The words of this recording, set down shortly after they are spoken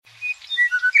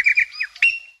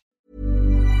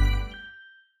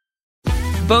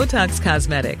Botox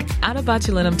Cosmetic, out of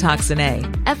botulinum toxin A,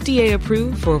 FDA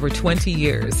approved for over 20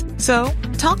 years. So,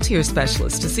 talk to your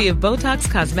specialist to see if Botox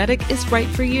Cosmetic is right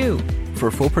for you. For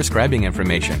full prescribing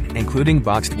information, including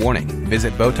boxed warning,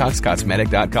 visit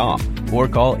BotoxCosmetic.com or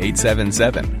call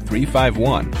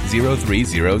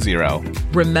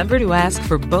 877-351-0300. Remember to ask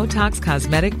for Botox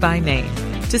Cosmetic by name.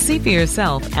 To see for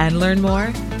yourself and learn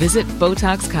more, visit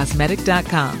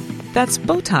BotoxCosmetic.com. That's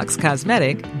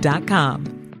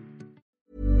BotoxCosmetic.com.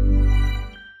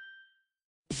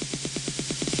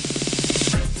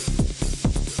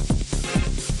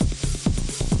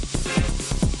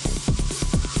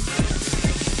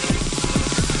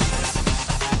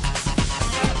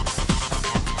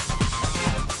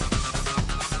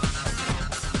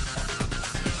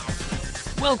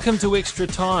 Welcome to Extra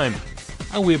Time,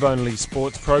 a web-only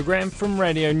sports program from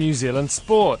Radio New Zealand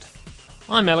Sport.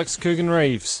 I'm Alex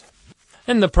Coogan-Reeves.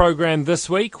 In the program this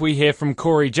week, we hear from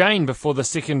Corey Jane before the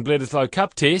second Bledisloe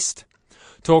Cup test,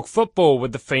 talk football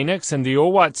with the Phoenix and the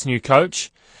All Whites' new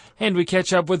coach, and we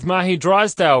catch up with Mahi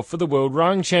Drysdale for the World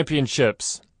Rowing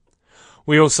Championships.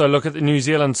 We also look at the New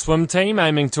Zealand swim team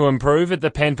aiming to improve at the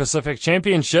Pan-Pacific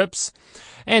Championships,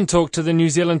 and talk to the New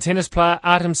Zealand tennis player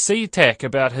Artem Sitak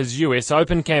about his US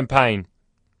Open campaign.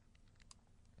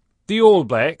 The All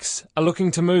Blacks are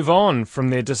looking to move on from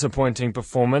their disappointing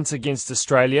performance against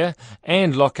Australia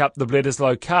and lock up the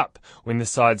Bledisloe Cup when the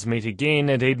sides meet again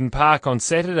at Eden Park on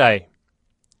Saturday.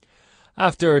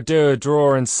 After a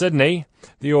draw in Sydney,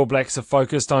 the All Blacks are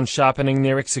focused on sharpening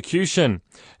their execution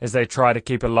as they try to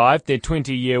keep alive their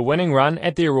 20-year winning run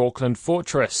at their Auckland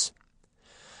fortress.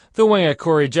 The winger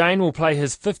Corey Jane will play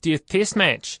his 50th Test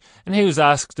match, and he was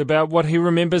asked about what he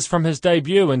remembers from his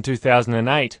debut in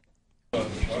 2008.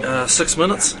 6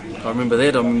 minutes. I remember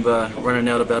that. I remember running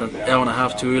out about an hour and a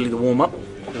half too early to warm up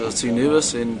because I was too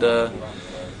nervous, and and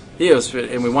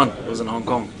we won. It was in Hong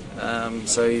Kong.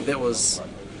 So that was,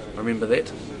 I remember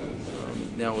that.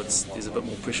 Now there's a bit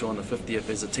more pressure on the 50th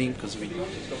as a team because we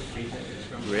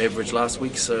were average last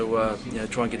week, so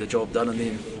try and get the job done and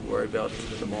then worry about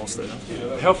the milestone.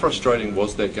 How frustrating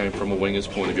was that game from a winger's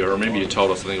point of view? I remember you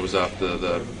told us, I think it was after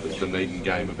the Dunedin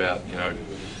game, about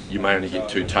you may only get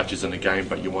 2 touches in a game,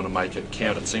 but you want to make it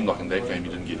count. It seemed like in that game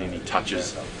you didn't get any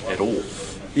touches at all.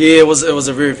 Yeah, it was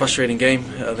a very frustrating game.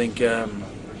 I think our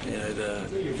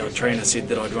trainer said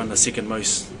that I'd run the second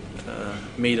most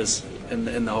metres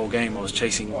in the whole game. I was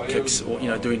chasing kicks, or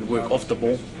doing work off the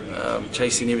ball,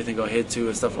 chasing everything I had to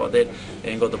and stuff like that,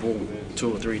 and got the ball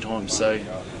 2 or 3 times. So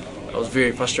I was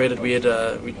very frustrated. We had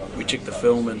we checked the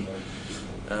film and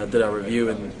did our review,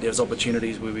 and there was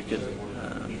opportunities where we could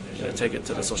take it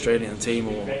to this Australian team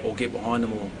or get behind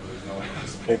them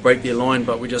or break their line,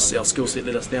 but our skill set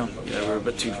let us down. We were a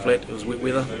bit too flat. It was wet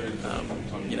weather.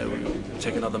 We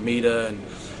take another metre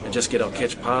and just get our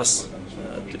catch pass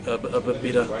a bit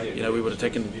better. We would have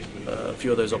taken a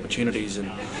few of those opportunities, and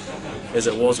as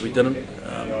it was, we didn't.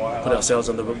 Put ourselves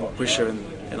under a bit more pressure,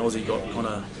 and Aussie got kind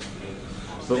of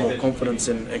a bit more confidence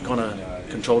and kind of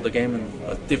controlled the game, and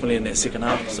definitely in that second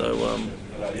half. So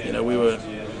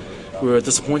we were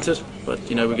disappointed, but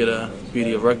we get a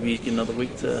beauty of rugby another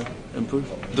week to improve.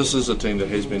 This is a team that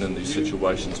has been in these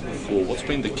situations before. What's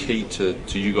been the key to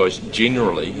you guys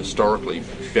generally, historically,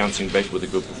 bouncing back with a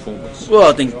good performance? Well,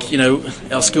 I think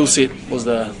our skill set was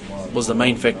the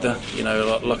main factor.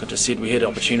 Like I just said, we had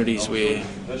opportunities where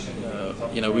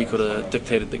we could have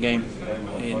dictated the game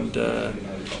and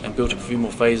built a few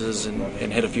more phases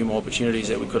and had a few more opportunities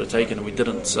that we could have taken, and we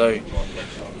didn't. So at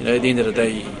the end of the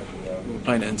day, we're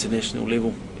playing at international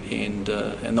level and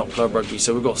not club rugby,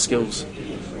 so we've got skills.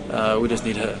 We just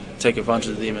need to take advantage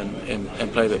of them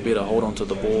and play a bit better, hold on to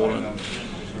the ball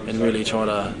and really try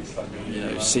to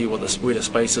see where the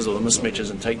space is or the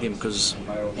mismatches and take them, because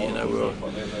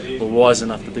we're wise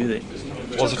enough to do that.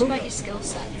 Talk about your skill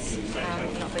sets,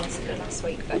 not being so good last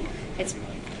week, but it's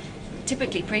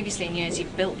typically previously in years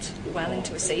you've built well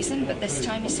into a season, but this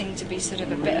time you seem to be sort of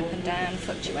a bit up and down,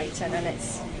 fluctuating, and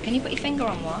can you put your finger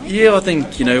on why? Yeah, I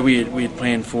think we had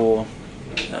planned for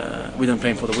we didn't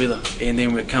plan for the weather, and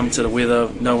then we come to the weather,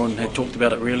 no one had talked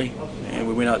about it really, and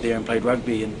we went out there and played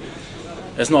rugby, and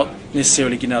it's not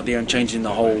necessarily getting out there and changing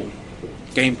the whole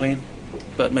game plan,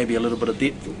 but maybe a little bit of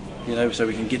depth, so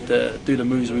we can do the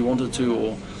moves we wanted to,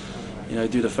 or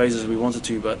do the phases we wanted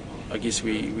to. But I guess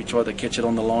we tried to catch it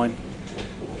on the line,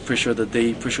 pressure the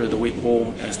D, pressure the wet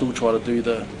ball, and still try to do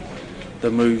the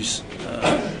moves,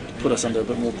 put us under a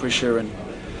bit more pressure, and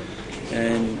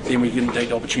then we didn't take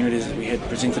the opportunities that we had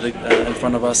presented in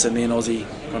front of us, and then Aussie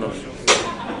kind of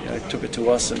took it to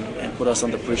us and put us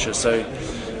under pressure. So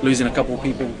losing a couple of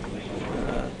people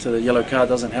to the yellow card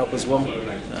doesn't help as well.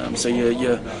 So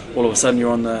you're all of a sudden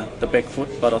you're on the back foot.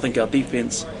 But I think our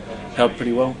defence held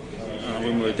pretty well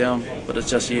when we were down. But it's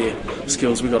just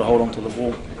skills. We've got to hold on to the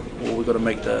ball, or we've got to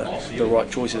make the right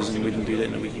choices, and we didn't do that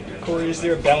in the weekend. Corey, is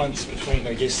there a balance between,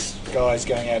 I guess, guys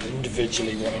going out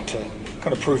individually wanting to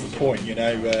kind of prove a point,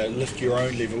 lift your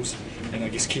own levels, and I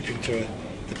guess keeping to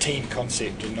the team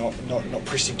concept and not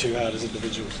pressing too hard as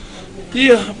individuals?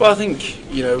 Yeah, but I think,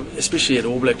 especially at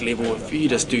All Black level, if you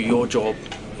just do your job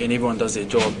and everyone does their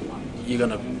job, you're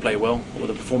going to play well, or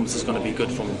the performance is going to be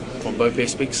good from both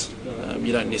aspects.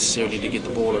 You don't necessarily need to get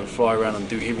the ball and fly around and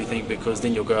do everything, because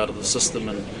then you'll go out of the system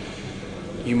and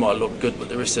you might look good, but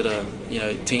the rest of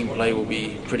the team play will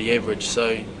be pretty average.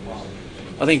 So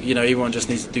I think everyone just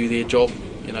needs to do their job.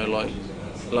 Like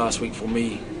last week for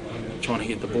me, trying to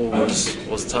get the ball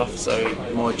was tough. So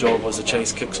my job was to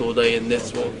chase kicks all day, and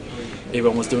that's what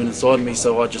everyone was doing inside me.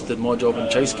 So I just did my job and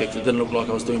chase kicks. It didn't look like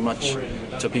I was doing much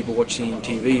to people watching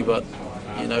TV, but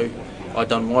I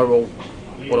done my role,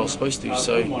 what I was supposed to.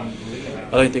 So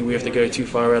I don't think we have to go too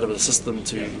far out of the system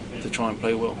to try and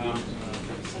play well.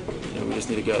 We just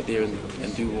need to go out there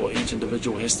and do what each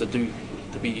individual has to do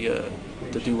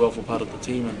to do well for part of the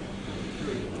team, and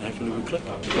hopefully we click.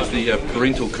 As the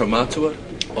parental kaumatua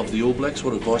of the All Blacks,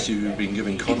 what advice have you been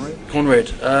giving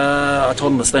Conrad? I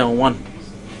told him to stay on 1.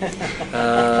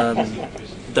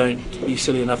 Don't be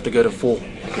silly enough to go to 4,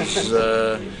 because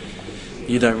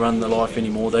you don't run the life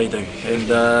anymore, they do.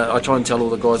 And I try and tell all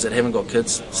the guys that haven't got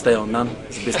kids, stay on none.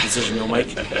 It's the best decision you'll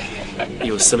make.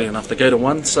 He was silly enough to go to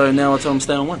 1, so now I tell him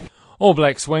stay on 1. All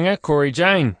Blacks winger Corey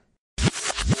Jane.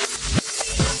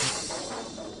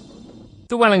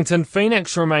 The Wellington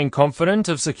Phoenix remain confident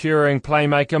of securing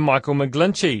playmaker Michael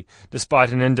McGlinchey,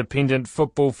 despite an Independent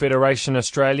Football Federation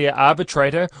Australia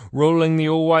arbitrator ruling the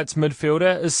All Whites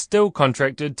midfielder is still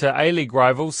contracted to A-League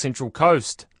rival Central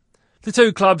Coast. The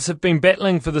two clubs have been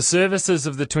battling for the services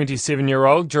of the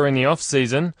 27-year-old during the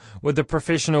off-season, with the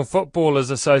Professional Footballers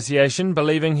Association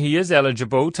believing he is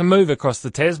eligible to move across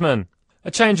the Tasman. A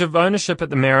change of ownership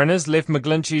at the Mariners left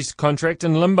McGlinchey's contract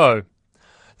in limbo.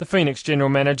 The Phoenix General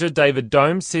Manager, David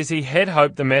Domes, says he had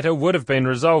hoped the matter would have been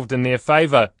resolved in their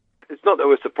favour. It's not that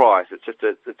we're surprised, it's just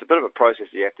it's a bit of a process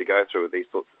you have to go through with these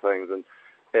sorts of things, and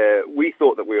we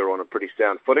thought that we were on a pretty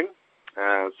sound footing.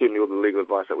 Certainly all the legal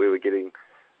advice that we were getting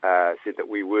said that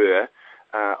we were.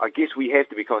 I guess we have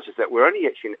to be conscious that we're only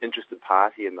actually an interested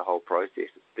party in the whole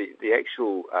process. The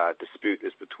actual dispute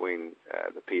is between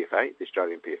the PFA, the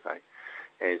Australian PFA,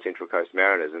 and Central Coast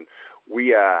Mariners, and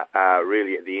we are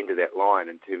really at the end of that line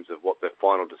in terms of what the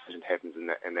final decision happens in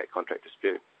that contract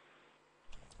dispute.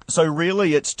 So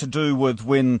really it's to do with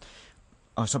when,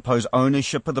 I suppose,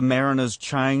 ownership of the Mariners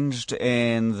changed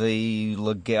and the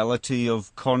legality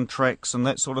of contracts and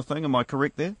that sort of thing. Am I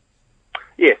correct there?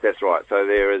 Yes, that's right. So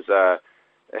there is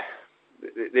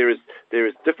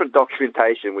different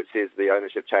documentation which says the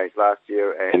ownership changed last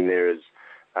year, and there is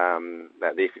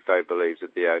that the FFO believes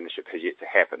that the ownership has yet to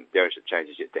happen. The ownership change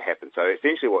is yet to happen. So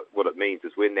essentially, what it means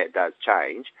is when that does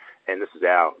change, and this is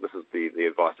the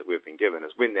advice that we've been given,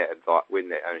 is when that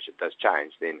ownership does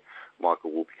change, then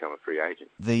Michael will become a free agent.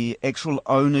 The actual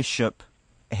ownership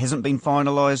hasn't been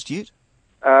finalised yet?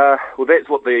 Well, that's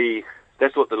what the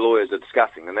lawyers are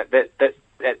discussing, and that's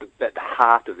at the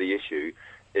heart of the issue.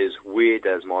 Is where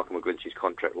does Michael McGlinchey's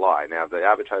contract lie? Now, the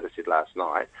arbitrator said last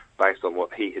night, based on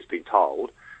what he has been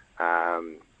told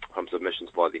from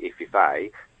submissions by the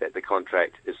FFA, that the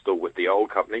contract is still with the old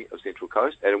company of Central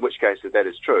Coast, and in which case, if that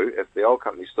is true, if the old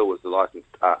company still was the licensed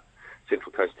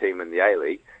Central Coast team in the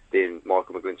A-League, then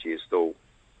Michael McGlinchey is still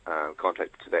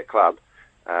contracted to that club,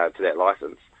 to that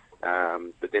licence.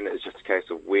 But then it's just a case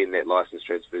of when that licence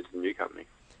transferred to the new company.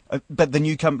 But the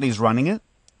new company is running it?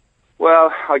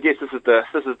 Well, I guess this is the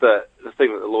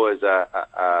thing that the lawyers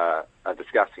are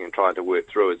discussing and trying to work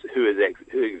through, is who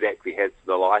exactly has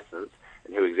the licence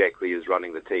and who exactly is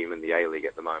running the team in the A-League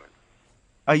at the moment.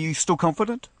 Are you still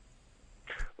confident?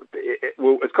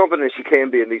 Well, as confident as you can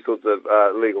be in these sorts of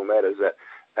legal matters. That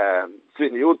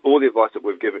certainly all the advice that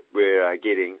we're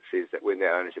getting says that when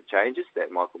that ownership changes,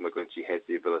 that Michael McGlinchey has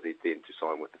the ability then to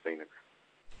sign with the Phoenix.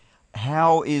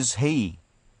 How is he?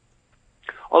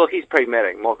 Oh, look, he's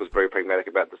pragmatic. Michael's very pragmatic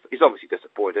about this. He's obviously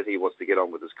disappointed. He wants to get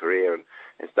on with his career and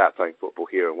start playing football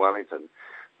here in Wellington.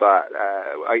 But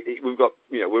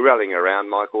we're rallying around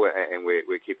Michael, and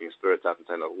we're keeping spirits up and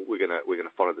saying, look, we're going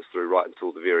to follow this through right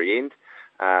until the very end.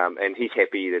 And he's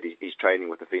happy that he's training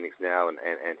with the Phoenix now, and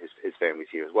his family's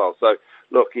here as well. So,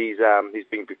 look, he's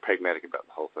being pragmatic about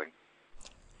the whole thing.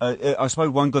 I suppose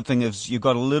one good thing is you've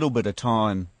got a little bit of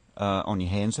time on your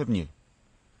hands, haven't you?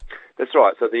 That's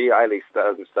right. So the A-League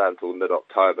doesn't start until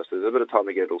mid-October, so there's a bit of time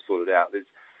to get it all sorted out.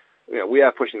 We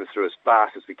are pushing this through as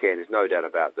fast as we can. There's no doubt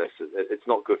about this. It's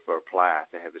not good for a player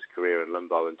to have his career in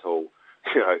limbo until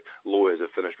lawyers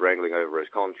have finished wrangling over his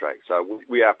contract. So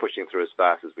we are pushing through as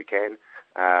fast as we can.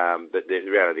 But the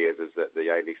reality is that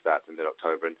the A-League starts in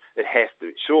mid-October, and it has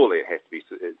to be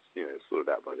sorted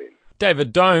out by then.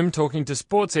 David Dome talking to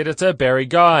sports editor Barry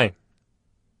Guy.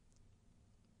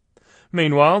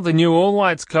 Meanwhile, the new All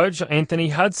Whites coach Anthony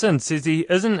Hudson says he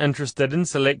isn't interested in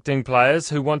selecting players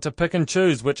who want to pick and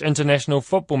choose which international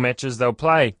football matches they'll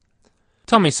play.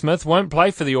 Tommy Smith won't play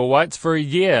for the All Whites for a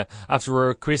year after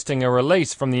requesting a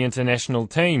release from the international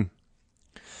team.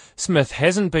 Smith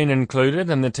hasn't been included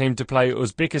in the team to play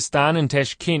Uzbekistan in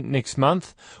Tashkent next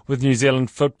month, with New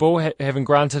Zealand football having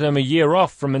granted him a year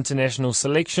off from international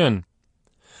selection.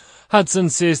 Hudson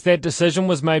says that decision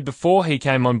was made before he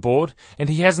came on board, and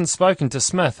he hasn't spoken to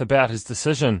Smith about his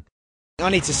decision. I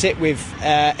need to sit with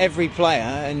every player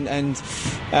and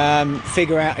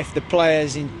figure out if the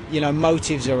player's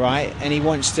motives are right, and he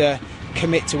wants to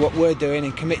commit to what we're doing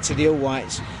and commit to the All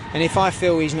Whites. And if I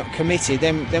feel he's not committed,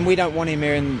 then we don't want him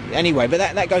here anyway. But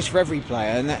that goes for every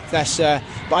player, and that's. But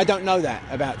I don't know that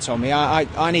about Tommy.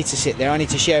 I need to sit there. I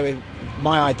need to share with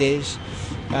my ideas,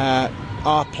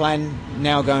 our plan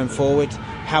now going forward,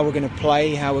 how we're going to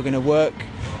play, how we're going to work,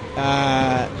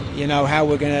 how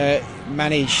we're going to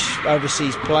manage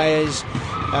overseas players.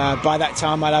 By that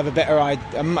time, I'll have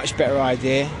a much better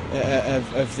idea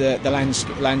of the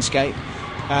landscape.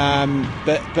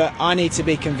 But I need to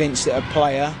be convinced that a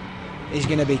player is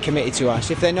going to be committed to us.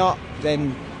 If they're not,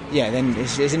 then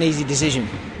it's an easy decision.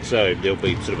 So there'll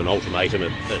be sort of an ultimatum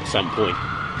at some point.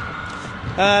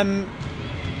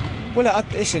 Well,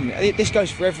 listen, this goes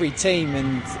for every team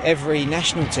and every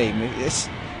national team. It's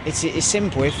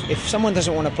simple. If someone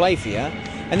doesn't want to play for you,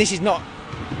 and this is not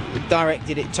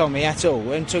directed at Tommy at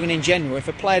all, I'm talking in general, if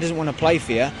a player doesn't want to play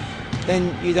for you,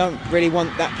 then you don't really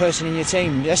want that person in your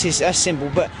team. That's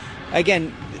simple. But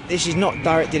again, this is not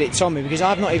directed at Tommy, because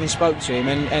I've not even spoke to him,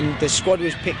 and the squad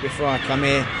was picked before I come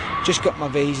here, just got my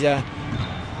visa.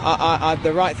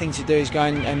 The right thing to do is go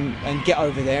and get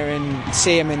over there and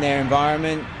see them in their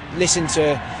environment, listen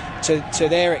to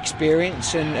their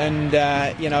experience and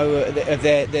of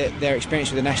their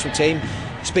experience with the national team,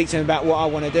 speak to them about what I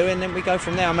want to do, and then we go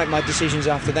from there. I'll make my decisions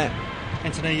after that.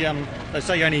 Anthony, they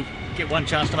say you only get one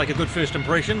chance to make a good first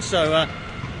impression, so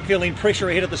feeling pressure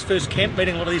ahead of this first camp,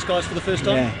 meeting a lot of these guys for the first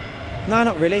time? Yeah. No,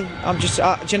 not really. I'm just,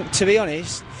 to be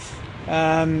honest,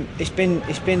 it's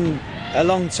been a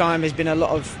long time. There's been a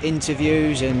lot of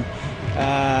interviews and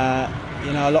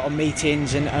a lot of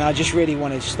meetings, and I just really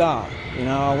want to start.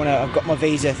 I've got my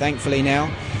visa, thankfully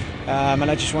now, and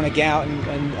I just want to get out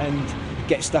and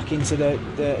get stuck into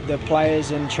the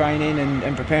players and training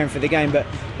and preparing for the game. But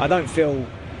I don't feel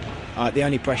the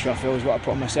only pressure I feel is what I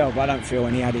put on myself. I don't feel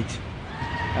any added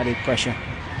pressure.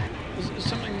 Is it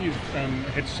something you've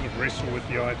had to sort of wrestle with,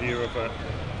 the idea of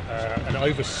an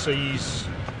overseas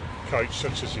coach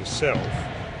such as yourself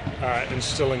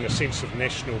instilling a sense of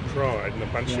national pride in a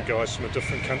bunch of guys from a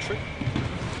different country?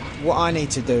 What I need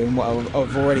to do, and what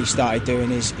I've already started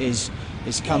doing, is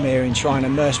come here and try and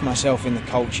immerse myself in the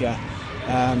culture,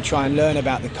 try and learn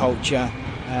about the culture.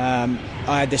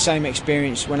 I had the same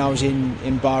experience when I was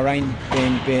in Bahrain,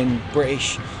 being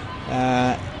British,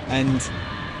 and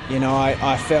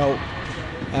I felt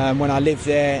when I lived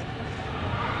there,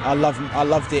 I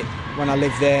loved it. When I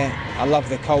lived there, I loved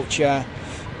the culture.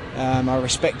 I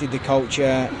respected the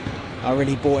culture. I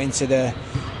really bought into the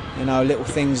little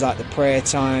things like the prayer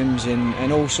times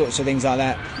and all sorts of things like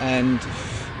that. And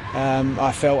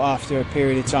I felt after a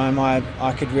period of time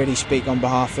I could really speak on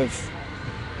behalf of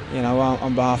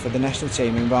the national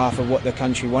team, on behalf of what the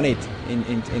country wanted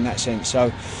in that sense.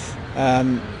 So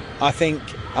I think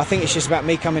it's just about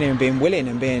me coming here and being willing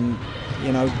and being,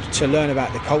 to learn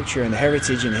about the culture and the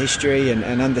heritage and history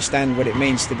and understand what it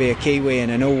means to be a Kiwi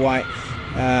and an All White.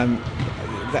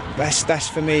 That's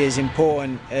for me as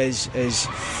important as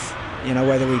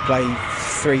whether we play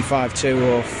 3-5-2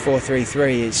 or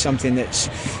 4-3-3. It's something that's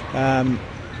I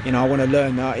want to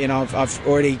learn. I've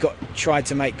already tried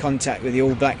to make contact with the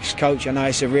All Blacks coach. I know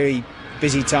it's a really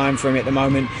busy time for him at the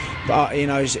moment, but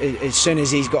as soon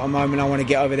as he's got a moment, I want to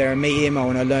get over there and meet him. I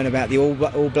want to learn about the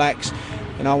All Blacks,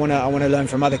 and I want to learn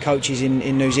from other coaches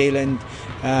in New Zealand.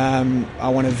 I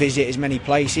want to visit as many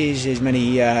places, as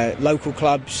many local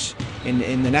clubs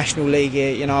in the National League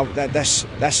here.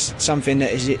 That's something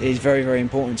that is very, very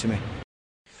important to me.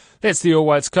 That's the All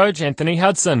Whites coach, Anthony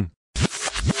Hudson.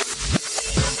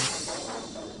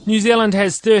 New Zealand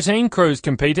has 13 crews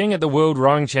competing at the World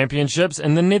Rowing Championships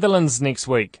in the Netherlands next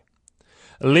week.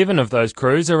 11 of those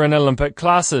crews are in Olympic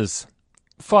classes.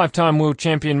 5-time world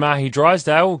champion Mahi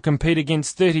Drysdale will compete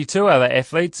against 32 other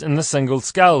athletes in the single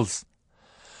sculls.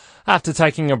 After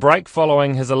taking a break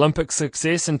following his Olympic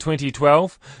success in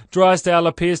 2012, Drysdale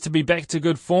appears to be back to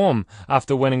good form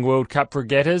after winning World Cup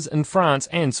regattas in France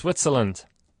and Switzerland.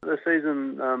 The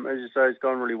season, as you say, has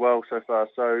gone really well so far.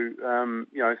 So,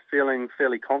 feeling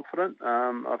fairly confident.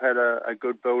 I've had a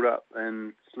good build-up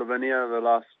in Slovenia the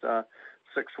last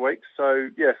 6 weeks. So,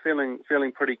 yeah, feeling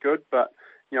pretty good. But,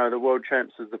 the World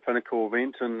Champs is the pinnacle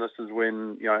event, and this is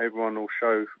when, everyone will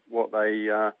show what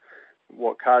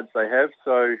cards they have.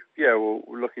 So, yeah,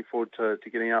 we're looking forward to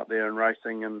getting out there and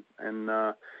racing and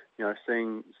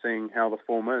seeing how the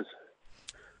form is.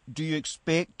 Do you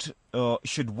expect, or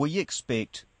should we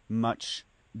expect, much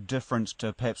difference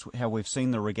to perhaps how we've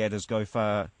seen the regattas go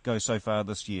so far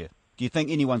this year? Do you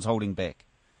think anyone's holding back?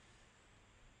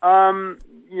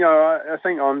 I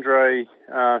think Andre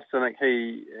Synek,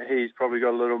 he's probably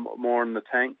got a little more in the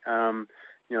tank.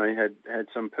 He had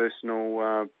some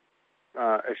personal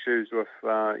issues with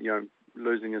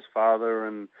losing his father,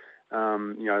 and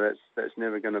that's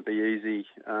never going to be easy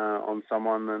on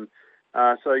someone. And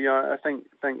so I think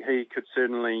he could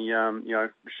certainly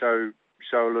show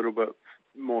a little bit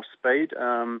more speed.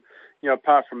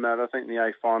 Apart from that, I think the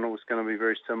A final is going to be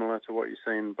very similar to what you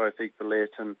see in both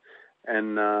Equilet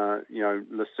and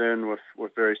Lucerne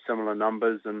with very similar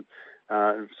numbers and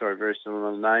very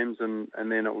similar names, and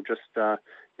then it will just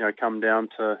come down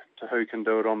to who can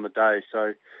do it on the day.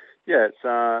 So yeah,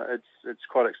 it's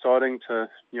quite exciting to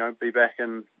be back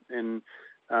in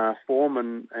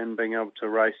form and being able to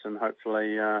race and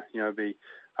hopefully be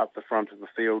up the front of the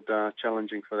field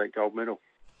challenging for that gold medal.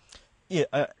 Yeah,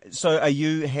 so are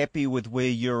you happy with where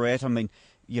you're at? I mean,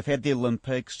 you've had the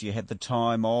Olympics, you had the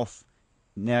time off,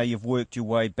 now you've worked your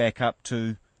way back up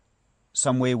to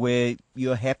somewhere where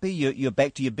you're happy, you're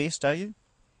back to your best, are you?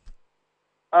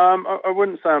 I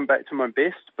wouldn't say I'm back to my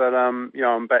best, but I'm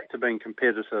back to being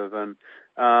competitive, and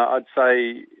I'd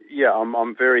say, yeah,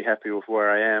 I'm very happy with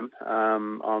where I am.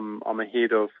 I'm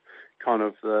ahead of kind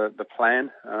of the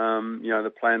plan.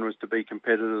 The plan was to be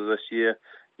competitive this year,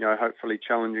 hopefully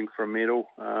challenging for a medal.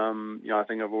 I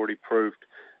think I've already proved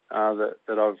that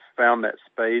I've found that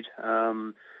speed.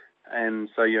 And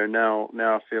so, now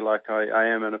I feel like I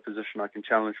am in a position I can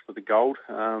challenge for the gold,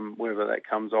 whether that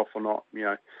comes off or not.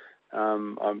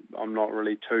 I'm not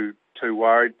really too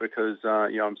worried because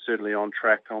I'm certainly on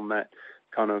track on that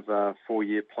kind of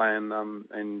 4-year plan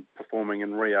and performing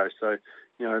in Rio. So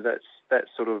that's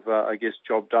sort of I guess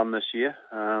job done this year.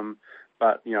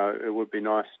 But it would be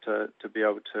nice to be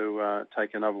able to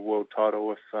take another world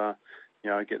title if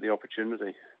I get the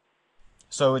opportunity.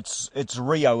 So it's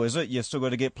Rio, is it? You've still got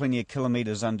to get plenty of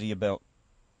kilometres under your belt.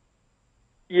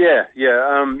 Yeah.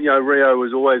 Rio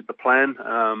was always the plan,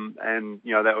 and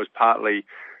that was partly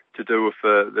to do with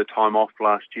the time off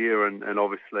last year, and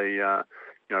obviously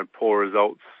poor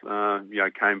results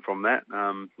came from that,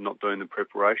 not doing the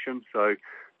preparation. So,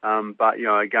 but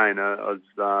again,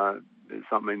 it's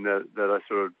something that I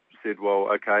sort of said, well,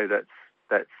 okay,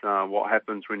 that's what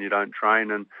happens when you don't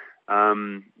train, and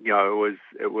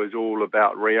it was all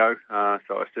about Rio,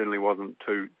 so I certainly wasn't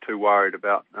too worried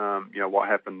about what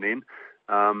happened then.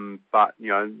 But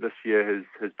this year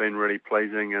has been really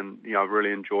pleasing, and I've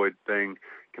really enjoyed being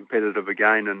competitive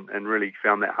again, and really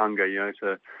found that hunger,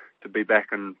 to be back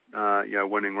and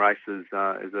winning races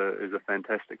is a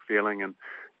fantastic feeling, and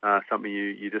something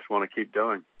you just want to keep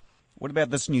doing. What about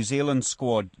this New Zealand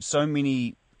squad? So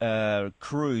many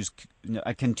crews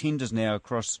are contenders now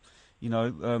across,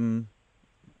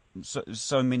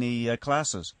 so many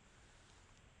classes.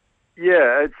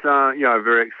 Yeah, it's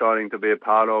very exciting to be a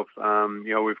part of.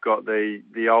 We've got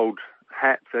the old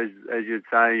hats, as you'd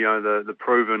say, the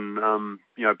proven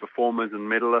performers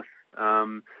and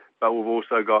medalists. But we've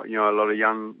also got a lot of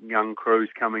young crews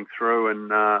coming through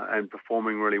and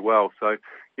performing really well. So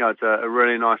it's a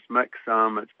really nice mix.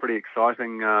 It's pretty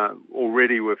exciting.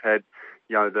 Already we've had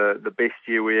the best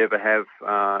year we ever have.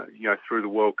 Through the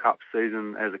World Cup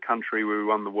season as a country, we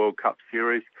won the World Cup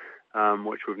series,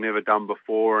 which we've never done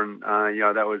before, and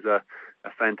that was a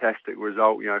fantastic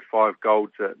result. 5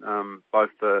 golds at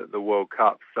both the World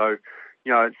Cups. So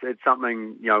it's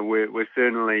something we're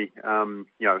certainly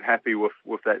happy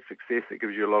with that success. It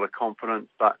gives you a lot of confidence,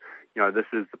 but this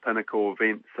is the pinnacle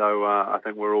event, so I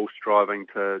think we're all striving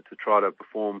to try to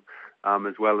perform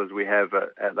as well as we have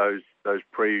at those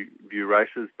preview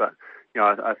races. But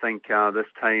I think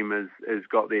this team has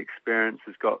got the experience,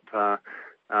 has got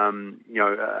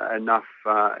enough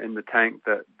in the tank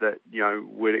that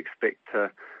we'd expect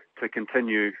to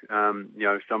continue,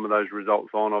 some of those results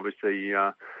on. Obviously,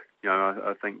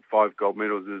 I think 5 gold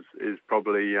medals is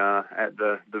probably at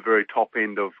the very top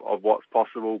end of what's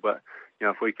possible. But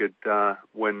if we could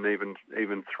win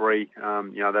even 3,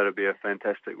 that'd be a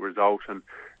fantastic result. And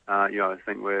I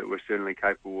think we're certainly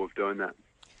capable of doing that.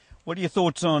 What are your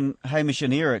thoughts on Hamish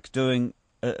and Eric doing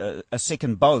a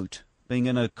second boat, being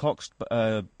in a Cox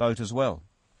boat as well?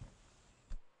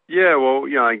 Yeah, well,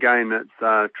 again,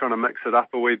 it's trying to mix it up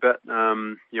a wee bit.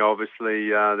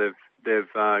 Obviously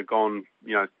they've gone,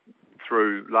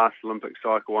 through last Olympic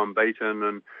cycle unbeaten,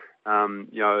 and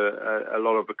a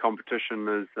lot of the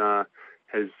competition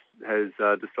has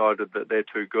decided that they're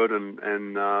too good,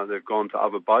 and they've gone to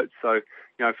other boats. So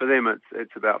for them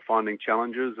it's about finding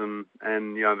challenges, and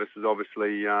this is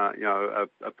obviously a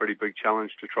pretty big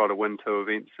challenge to try to win 2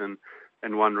 events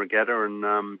in one regatta, and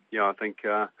I think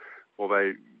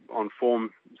they on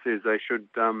form says they should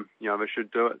they should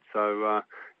do it. So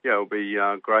it'll be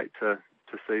great to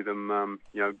see them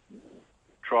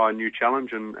try a new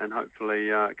challenge, and hopefully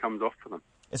it comes off for them.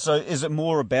 So is it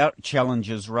more about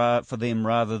challenges for them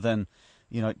rather than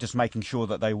just making sure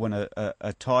that they win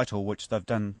a title, which they've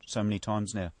done so many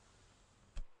times now?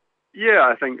 Yeah,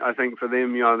 I think for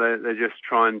them, they're just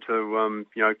trying to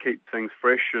keep things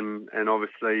fresh, and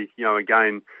obviously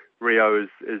again, Rio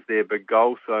is their big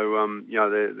goal. So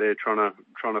they're trying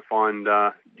to find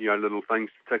little things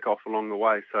to tick off along the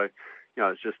way. So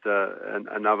it's just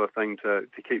another thing to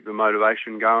keep the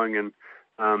motivation going, and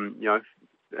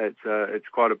it's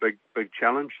quite a big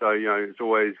challenge. So it's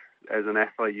always, as an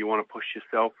athlete, you want to push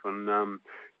yourself, and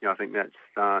I think that's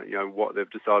what they've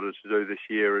decided to do this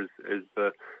year is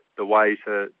the way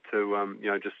to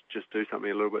just do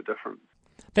something a little bit different.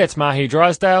 That's Mahi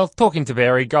Drysdale talking to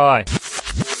Barry Guy.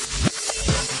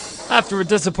 After a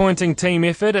disappointing team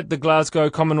effort at the Glasgow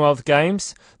Commonwealth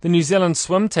Games, the New Zealand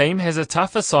swim team has a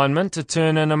tough assignment to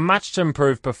turn in a much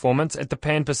improved performance at the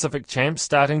Pan Pacific Champs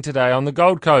starting today on the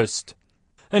Gold Coast.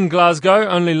 In Glasgow,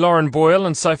 only Lauren Boyle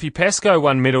and Sophie Pascoe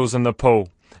won medals in the pool,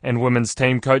 and women's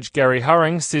team coach Gary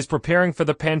Hurring says preparing for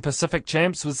the Pan Pacific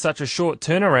Champs with such a short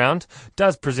turnaround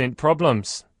does present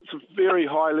problems. It's a very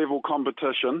high-level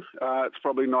competition. It's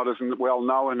probably not as well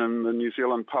known in the New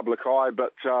Zealand public eye,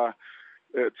 but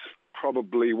it's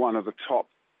probably one of the top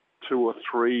 2 or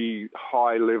 3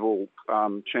 high-level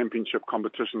championship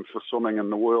competitions for swimming in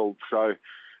the world. So,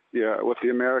 with the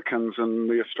Americans and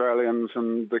the Australians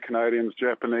and the Canadians,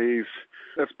 Japanese,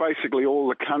 it's basically all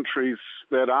the countries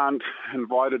that aren't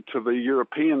invited to the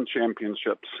European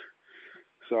Championships.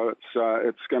 So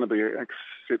it's going to be an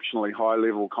exceptionally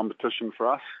high-level competition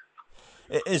for us.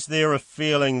 Is there a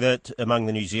feeling that among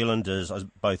the New Zealanders,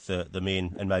 both the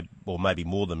men and maybe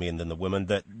more the men than the women,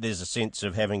 that there's a sense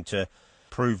of having to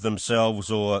prove themselves,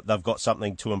 or they've got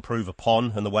something to improve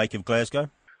upon in the wake of Glasgow?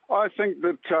 I think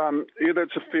that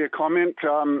that's a fair comment.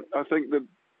 I think that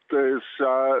there's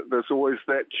always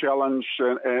that challenge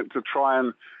and to try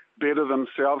and better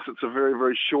themselves. It's a very,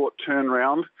 very short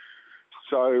turnaround.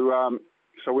 So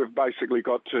we've basically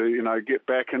got to get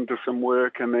back into some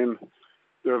work and then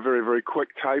do a very, very quick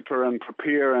taper and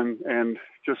prepare and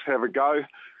just have a go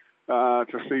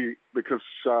to see, because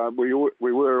we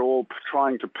were all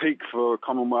trying to peak for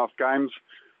Commonwealth Games,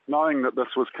 knowing that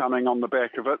this was coming on the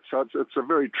back of it. So it's a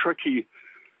very tricky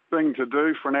thing to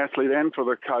do for an athlete and for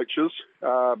the coaches.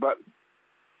 But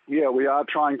we are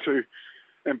trying to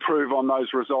improve on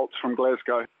those results from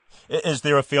Glasgow. Is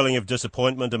there a feeling of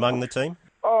disappointment among the team?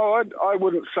 Oh, I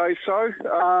wouldn't say so.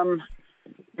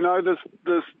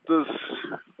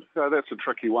 That's a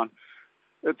tricky one.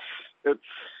 It's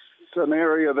an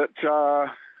area that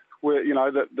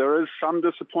where that there is some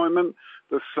disappointment.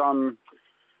 There's some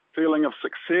feeling of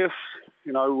success.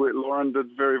 Lauren did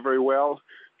very, very well.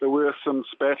 There were some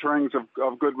spatterings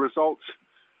of good results.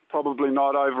 Probably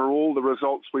not overall the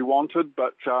results we wanted,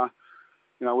 but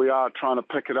we are trying to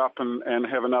pick it up and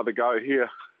have another go here.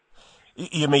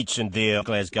 You mentioned there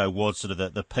Glasgow was sort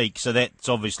of the peak, so that's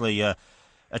obviously a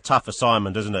tough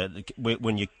assignment, isn't it?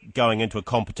 When you're going into a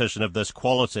competition of this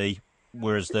quality,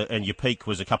 whereas your peak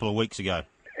was a couple of weeks ago.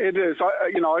 It is.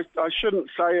 I shouldn't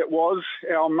say it was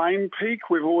our main peak.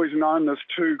 We've always known there's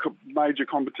 2 major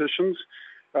competitions,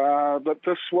 but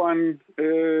this one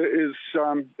is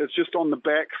it's just on the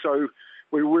back. So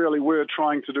we really were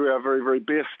trying to do our very, very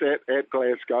best at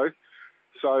Glasgow.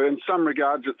 So in some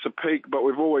regards, it's a peak, but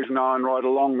we've always known right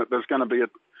along that there's going to be a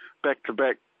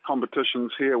back-to-back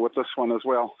competitions here with this one as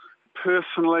well.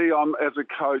 Personally, as a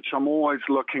coach, I'm always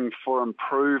looking for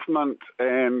improvement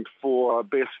and for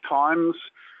best times.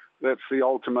 That's the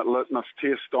ultimate litmus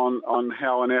test on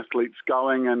how an athlete's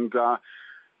going, and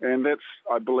And that's,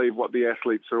 I believe, what the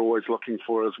athletes are always looking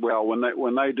for as well. When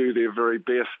they do their very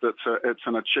best, it's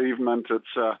an achievement,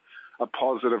 it's a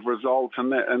positive result,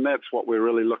 and that's what we're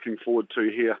really looking forward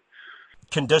to here.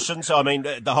 Conditions, I mean,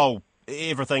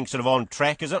 everything sort of on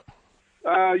track, is it?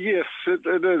 Yes,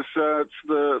 it is. It's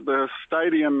the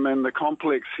stadium and the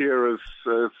complex here is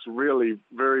really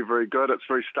very, very good. It's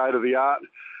very state-of-the-art.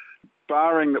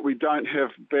 Barring that we don't have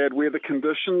bad weather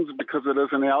conditions, because it is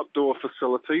an outdoor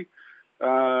facility,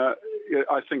 I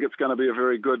think it's going to be a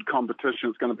very good competition.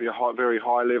 It's going to be a very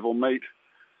high-level meet.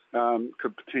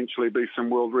 Could potentially be some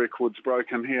world records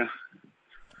broken here.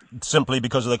 Simply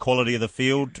because of the quality of the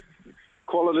field?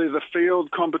 Quality of the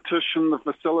field, competition, the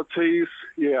facilities,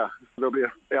 yeah. There'll be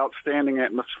an outstanding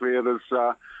atmosphere.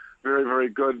 There's very, very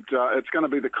good. It's going to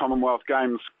be the Commonwealth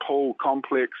Games pool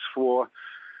complex for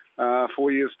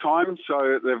 4 years' time.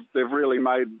 So they've really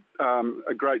made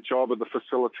a great job of the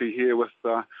facility here with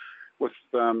a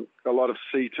lot of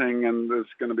seating, and there's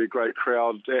going to be a great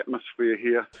crowd atmosphere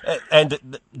here. And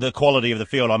the quality of the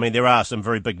field, I mean, there are some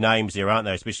very big names there, aren't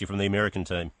there, especially from the American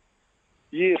team?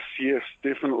 Yes,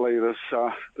 definitely. The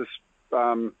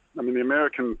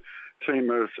American team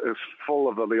is full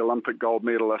of the Olympic gold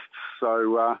medalists.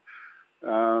 So,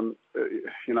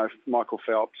 Michael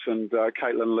Phelps and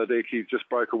Caitlin Ledecky just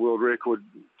broke a world record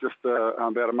just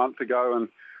about a month ago, and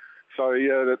so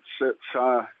yeah,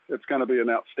 it's going to be an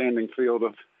outstanding field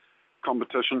of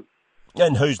competition.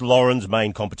 And who's Lauren's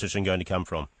main competition going to come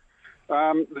from?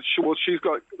 She's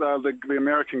got the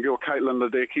American girl Caitlin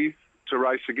Ledecky to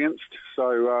race against,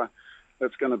 so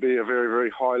it's going to be a very, very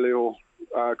high level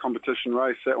competition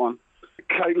race, that one.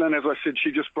 Caitlin, as I said,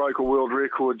 she just broke a world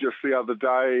record just the other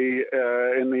day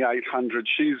in the 800.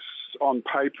 She's on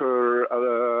paper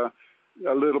a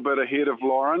little bit ahead of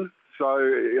Lauren. So,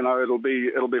 it'll be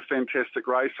a fantastic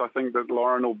race. I think that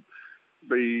Lauren will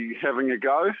be having a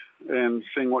go and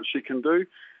seeing what she can do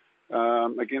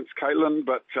against Caitlin,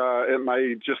 but it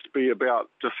may just be about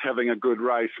just having a good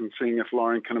race and seeing if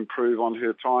Lauren can improve on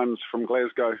her times from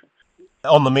Glasgow.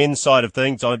 On the men's side of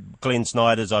things, Glenn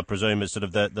Snyder's, I presume, is sort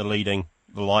of the leading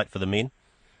light for the men.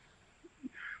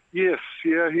 Yes,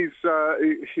 yeah,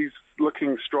 he's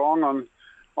looking strong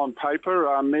on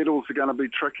paper. Medals are going to be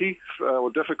tricky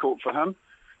or difficult for him,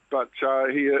 but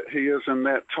he is in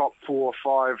that top 4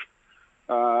 or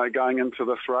 5 going into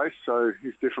this race, so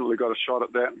he's definitely got a shot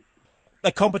at that.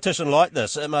 A competition like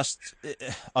this, it must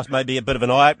be a bit of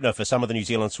an eye-opener for some of the New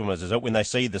Zealand swimmers, is it, when they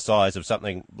see the size of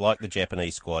something like the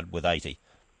Japanese squad with 80?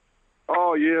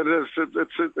 Oh, yeah, it is.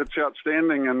 It's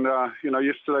outstanding. And,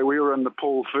 yesterday we were in the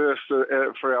pool first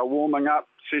for our warming-up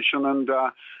session, and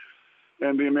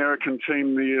the American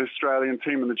team, the Australian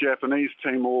team and the Japanese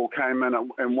team all came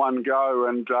in one go,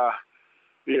 and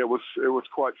it was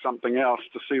quite something else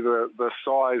to see the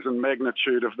size and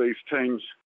magnitude of these teams.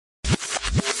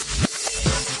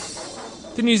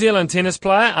 The New Zealand tennis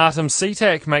player Artem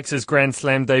Sitak makes his Grand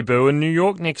Slam debut in New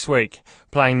York next week,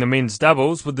 playing the men's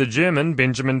doubles with the German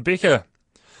Benjamin Becker.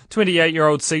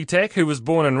 28-year-old Sitak, who was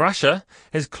born in Russia,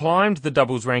 has climbed the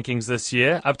doubles rankings this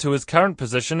year up to his current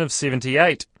position of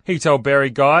 78. He told Barry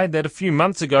Guy that a few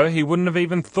months ago he wouldn't have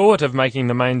even thought of making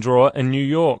the main draw in New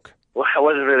York. Well, I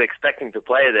wasn't really expecting to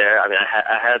play there. I mean,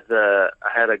 I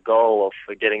had a goal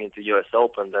of getting into U.S.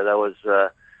 Open, but that was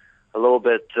a little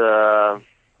bit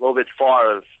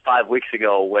far 5 weeks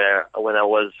ago, when I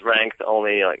was ranked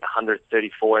only like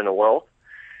 134 in the world,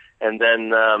 and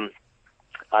then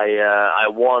I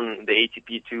won the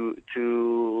ATP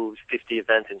 250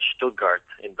 event in Stuttgart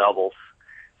in doubles,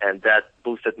 and that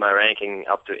boosted my ranking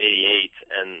up to 88.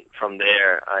 And from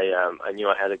there, I knew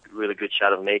I had a really good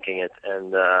shot of making it,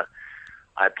 and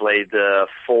I played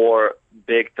 4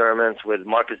 big tournaments with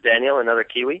Marcus Daniel, another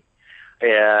Kiwi,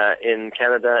 in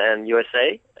Canada and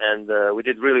USA, and we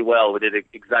did really well. We did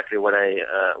exactly what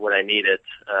I needed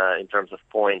in terms of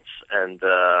points, and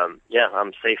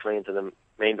I'm safely into the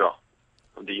main draw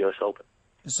of the US Open.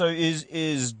 So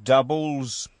is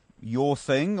doubles your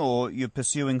thing, or you're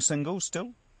pursuing singles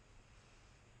still?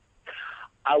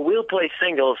 I will play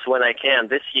singles when I can.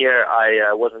 This year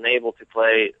I wasn't able to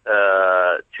play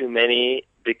too many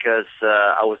because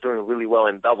I was doing really well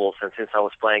in doubles, and since I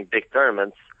was playing big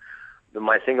tournaments,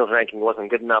 my singles ranking wasn't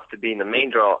good enough to be in the main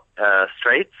draw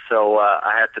straight, so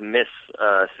I had to miss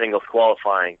singles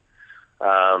qualifying.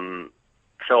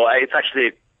 It's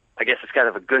actually, I guess it's kind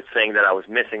of a good thing that I was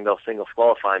missing those singles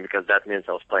qualifying, because that means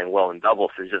I was playing well in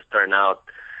doubles. It just turned out,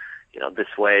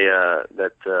 this way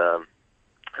that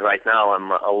right now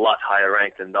I'm a lot higher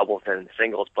ranked in doubles than in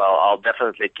singles, but I'll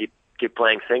definitely keep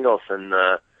playing singles and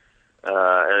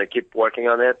keep working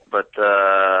on it. But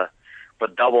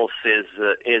but doubles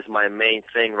is my main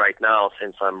thing right now,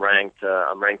 since I'm ranked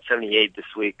 78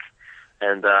 this week,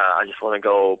 and I just want to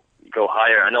go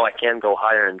higher. I know I can go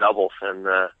higher in doubles, and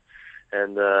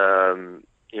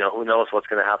you know, who knows what's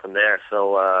going to happen there.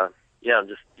 So yeah, I'm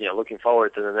just looking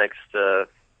forward to the next the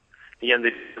end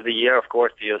of the year, of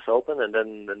course, the U.S. Open, and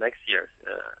then the next year.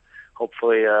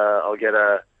 Hopefully, I'll get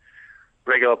a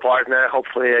regular partner.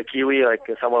 Hopefully, a Kiwi, like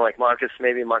someone like Marcus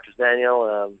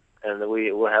Daniel, and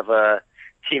we will have a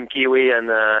Team Kiwi and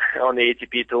on the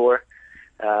ATP tour.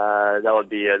 That would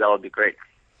be great.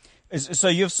 So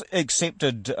you've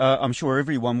accepted, I'm sure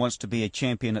everyone wants to be a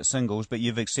champion at singles, but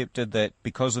you've accepted that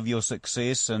because of your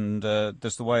success and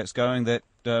just the way it's going, that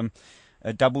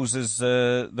doubles is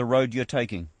the road you're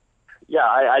taking. Yeah,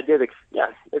 I did.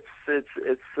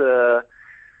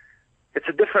 It's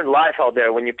a different life out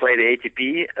there when you play the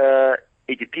ATP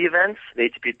events, the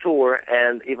ATP Tour,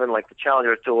 and even like the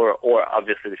Challenger Tour, or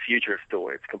obviously the Futures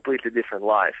Tour. It's a completely different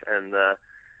life, and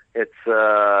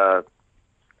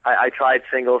I tried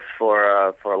singles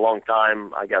for a long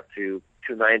time. I got to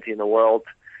 290 in the world.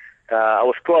 I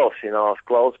was close,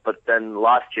 but then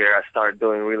last year I started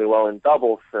doing really well in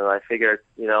doubles, and I figured,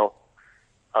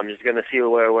 I'm just gonna see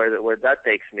where that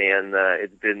takes me, and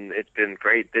it's been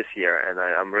great this year, and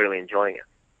I'm really enjoying it.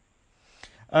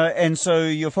 And so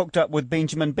you've hooked up with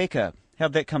Benjamin Becker.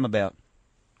 How'd that come about?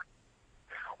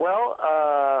 Well,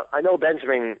 I know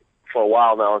Benjamin for a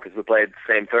while now because we played the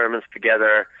same tournaments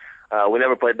together. We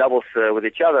never played doubles with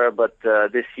each other, but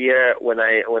this year when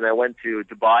I went to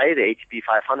Dubai, the ATP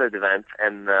 500 event,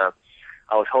 and I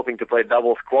was hoping to play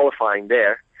doubles qualifying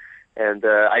there, and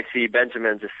I see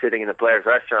Benjamin just sitting in a player's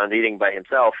restaurant eating by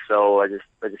himself. So I just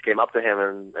came up to him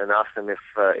and asked him if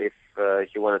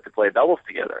he wanted to play doubles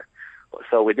together.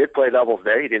 So we did play doubles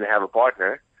there. He didn't have a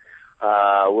partner.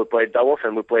 We played doubles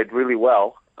and we played really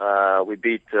well. We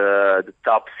beat the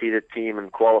top-seeded team in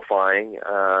qualifying,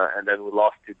 and then we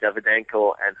lost to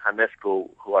Davydenko and Hanescu,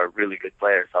 who are really good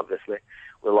players, obviously.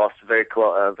 We lost a very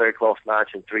close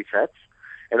match in 3 sets.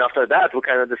 And after that, we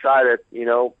kind of decided,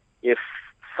 if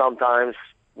sometimes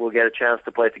we'll get a chance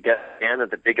to play together again at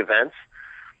the big events,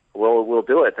 we'll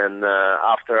do it. And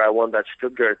after I won that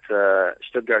Stuttgart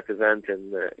event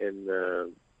in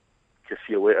just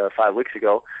 5 weeks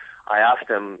ago, I asked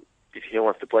him if he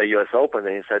wants to play U.S. Open,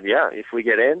 and he said, yeah, if we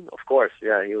get in, of course.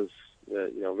 Yeah, he was,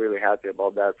 really happy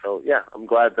about that. So yeah, I'm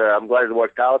glad it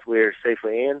worked out. We're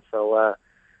safely in. So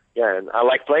yeah, and I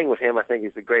like playing with him. I think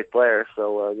he's a great player.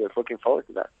 So just looking forward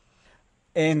to that.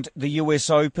 And the US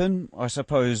Open, I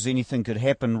suppose anything could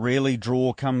happen, really.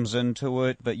 Draw comes into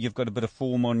it, but you've got a bit of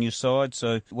form on your side.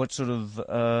 So what sort of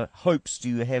hopes do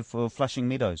you have for Flushing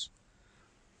Meadows?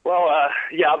 Well,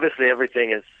 yeah, obviously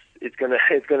everything is. It's gonna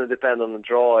depend on the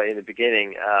draw in the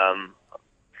beginning.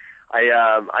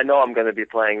 I know I'm gonna be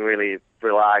playing really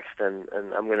relaxed and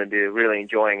I'm gonna be really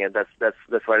enjoying it. That's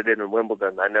what I did in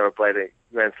Wimbledon. I never played a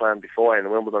Grand Slam before, and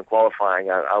in Wimbledon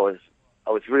qualifying, I was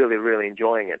really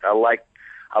enjoying it. I like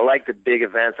the big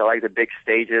events. I like the big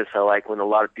stages. I like when a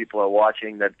lot of people are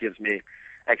watching. That gives me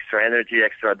extra energy,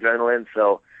 extra adrenaline.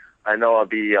 So I know I'll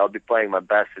be playing my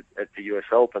best at the U.S.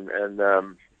 Open. And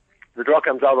the draw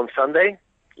comes out on Sunday.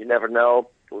 You never know.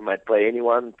 We might play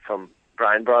anyone from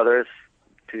Bryan Brothers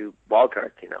to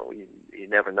wildcard. You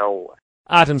never know.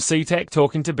 Artem Sitak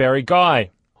talking to Barry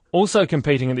Guy. Also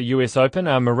competing at the US Open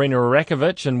are Marina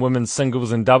Orakovic in women's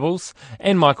singles and doubles,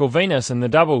 and Michael Venus in the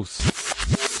doubles.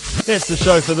 That's the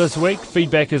show for this week.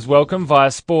 Feedback is welcome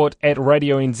via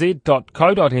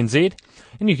sport@radionz.co.nz,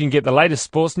 and you can get the latest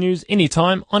sports news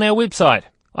anytime on our website.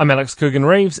 I'm Alex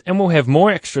Coogan-Reeves, and we'll have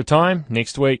more extra time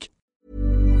next week.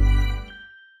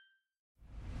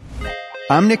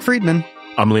 I'm Nick Friedman.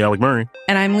 I'm Lee Alec Murray.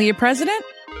 And I'm Leah President.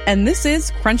 And this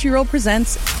is Crunchyroll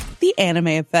Presents The Anime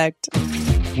Effect.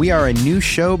 We are a new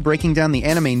show breaking down the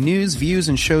anime news, views,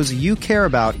 and shows you care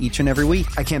about each and every week.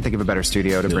 I can't think of a better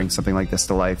studio to bring something like this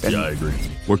to life. And I agree.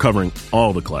 We're covering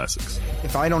all the classics.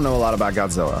 If I don't know a lot about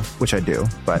Godzilla, which I do,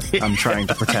 but I'm trying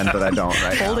to pretend that I don't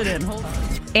right Hold now. It in, hold on.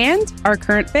 And our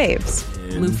current faves.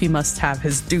 Luffy must have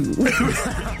his due.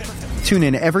 Tune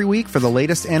in every week for the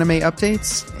latest anime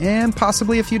updates and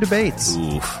possibly a few debates.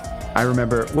 Oof. I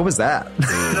remember, what was that?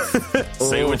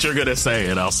 Say what you're going to say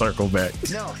and I'll circle back.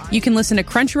 You can listen to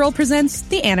Crunchyroll Presents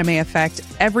The Anime Effect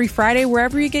every Friday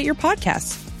wherever you get your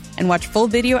podcasts. And watch full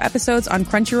video episodes on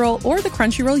Crunchyroll or the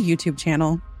Crunchyroll YouTube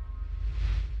channel.